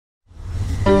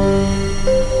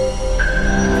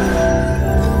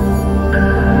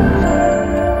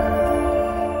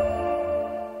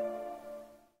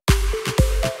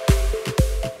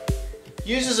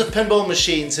pinball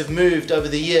machines have moved over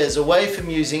the years away from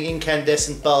using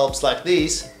incandescent bulbs like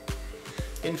these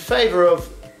in favor of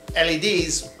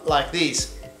LEDs like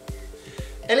these.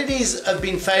 LEDs have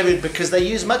been favored because they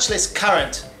use much less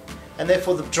current and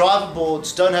therefore the driver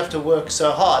boards don't have to work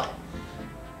so hard,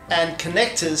 and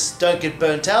connectors don't get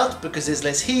burnt out because there's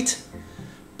less heat.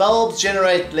 Bulbs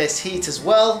generate less heat as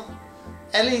well.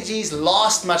 LEDs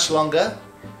last much longer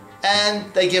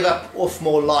and they give off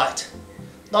more light.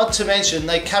 Not to mention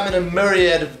they come in a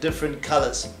myriad of different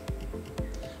colors.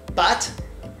 But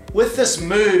with this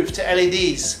move to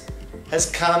LEDs has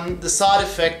come the side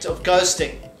effect of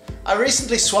ghosting. I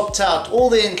recently swapped out all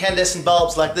the incandescent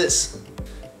bulbs like this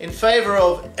in favor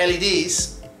of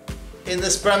LEDs in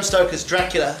this Bram Stoker's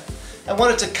Dracula, and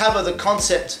wanted to cover the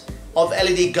concept of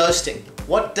LED ghosting.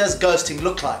 What does ghosting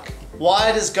look like?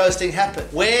 Why does ghosting happen?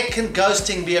 Where can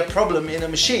ghosting be a problem in a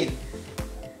machine?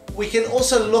 We can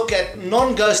also look at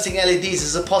non-ghosting LEDs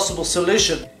as a possible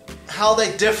solution, how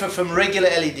they differ from regular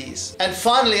LEDs. And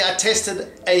finally, I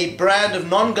tested a brand of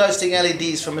non-ghosting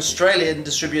LEDs from Australian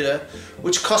distributor,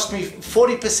 which cost me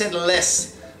 40%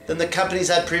 less than the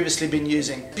companies I'd previously been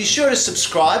using. Be sure to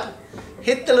subscribe,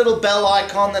 hit the little bell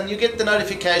icon and you get the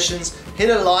notifications, hit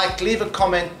a like, leave a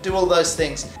comment, do all those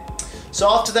things. So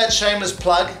after that shameless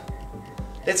plug,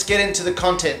 let's get into the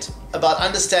content about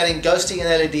understanding ghosting and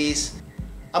LEDs.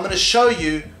 I'm going to show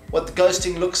you what the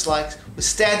ghosting looks like with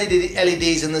standard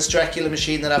LEDs in this Dracula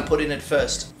machine that I put in at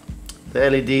first. The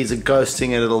LEDs are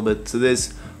ghosting a little bit, so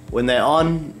there's, when they're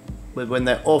on, but when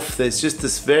they're off, there's just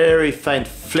this very faint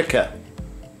flicker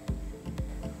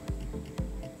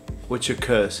which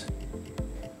occurs.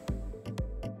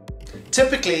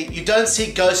 Typically, you don't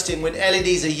see ghosting when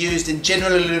LEDs are used in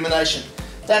general illumination.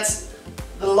 That's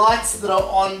the lights that are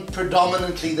on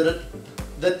predominantly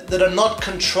that are not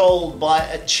controlled by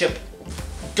a chip.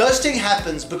 Ghosting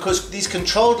happens because these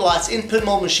controlled lights in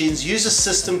pinball machines use a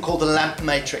system called a lamp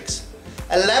matrix.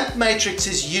 A lamp matrix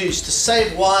is used to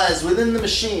save wires within the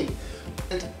machine.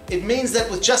 And it means that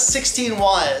with just 16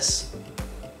 wires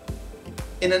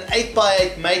in an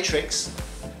 8x8 matrix,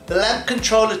 the lamp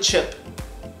controller chip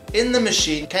in the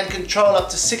machine can control up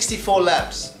to 64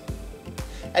 lamps.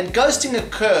 And ghosting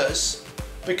occurs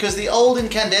because the old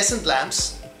incandescent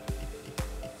lamps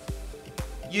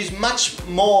use much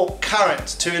more current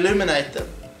to illuminate them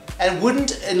and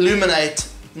wouldn't illuminate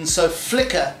and so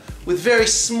flicker with very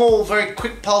small, very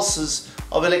quick pulses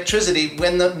of electricity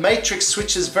when the matrix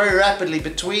switches very rapidly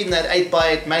between that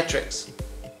 8x8 matrix.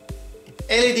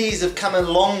 LEDs have come a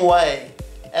long way,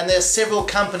 and there are several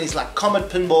companies like Comet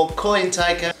Pinball, Coin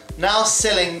Taker, now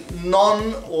selling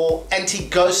non or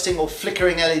anti-ghosting or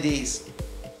flickering LEDs.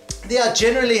 They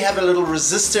generally have a little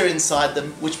resistor inside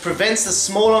them which prevents a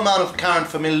small amount of current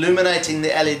from illuminating the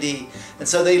LED, and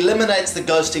so they eliminates the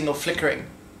ghosting or flickering.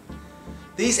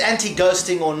 These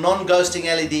anti-ghosting or non-ghosting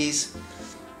LEDs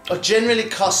are generally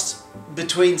cost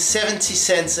between 70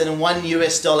 cents and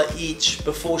 $1 each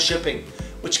before shipping,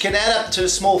 which can add up to a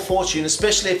small fortune,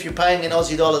 especially if you're paying in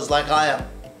Aussie dollars like I am.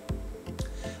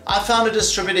 I found a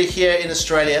distributor here in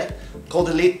Australia called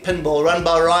Elite Pinball, run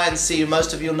by Ryan C, who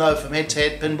most of you know from Head to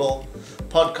Head Pinball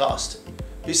podcast,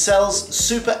 who sells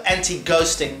super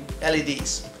anti-ghosting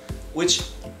LEDs, which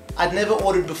I'd never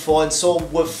ordered before and saw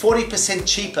were 40%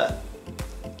 cheaper,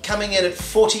 coming in at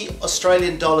 40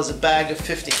 Australian dollars a bag of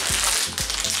 50.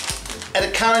 At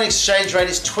a current exchange rate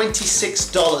is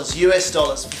 $26 US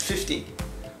dollars for 50,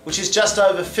 which is just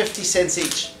over 50 cents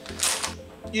each.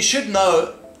 You should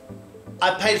know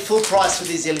I paid full price for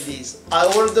these LEDs.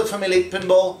 I ordered them from Elite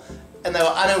Pinball and they were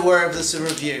unaware of this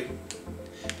review.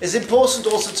 It's important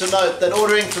also to note that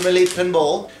ordering from Elite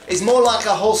Pinball is more like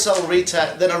a wholesale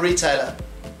retailer than a retailer.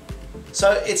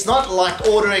 So it's not like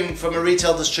ordering from a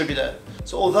retail distributor.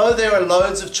 So although there are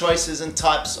loads of choices and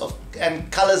types of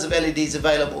and colors of LEDs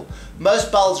available,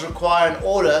 most bulbs require an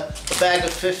order, a bag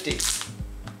of 50,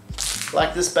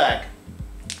 like this bag.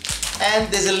 And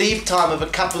there's a lead time of a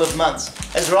couple of months.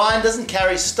 As Ryan doesn't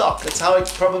carry stock, that's how he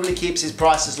probably keeps his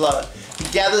prices low. He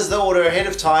gathers the order ahead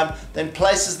of time, then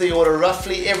places the order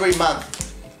roughly every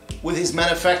month with his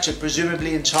manufacturer,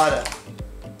 presumably in China.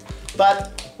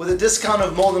 But with a discount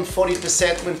of more than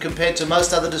 40% when compared to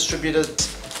most other distributors,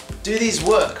 do these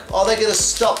work? Are they going to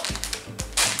stop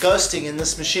ghosting in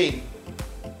this machine?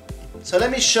 So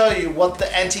let me show you what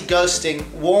the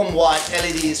anti-ghosting warm white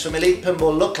LEDs from Elite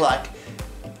Pinball look like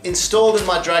installed in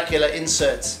my Dracula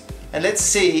inserts, and let's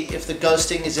see if the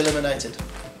ghosting is eliminated.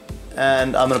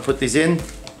 And I'm going to put these in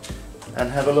and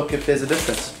have a look if there's a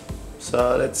difference.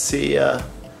 So let's see if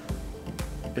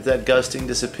that ghosting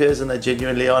disappears and they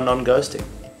genuinely are non-ghosting.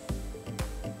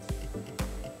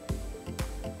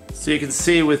 So you can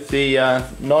see with the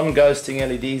non-ghosting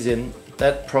LEDs in,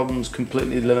 that problem's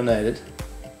completely eliminated.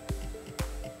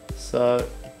 So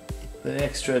the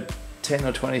extra 10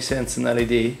 or 20 cents in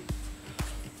LED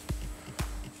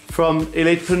from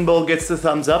Elite Pinball gets the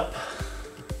thumbs up.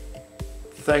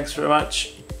 Thanks very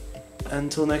much.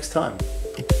 Until next time.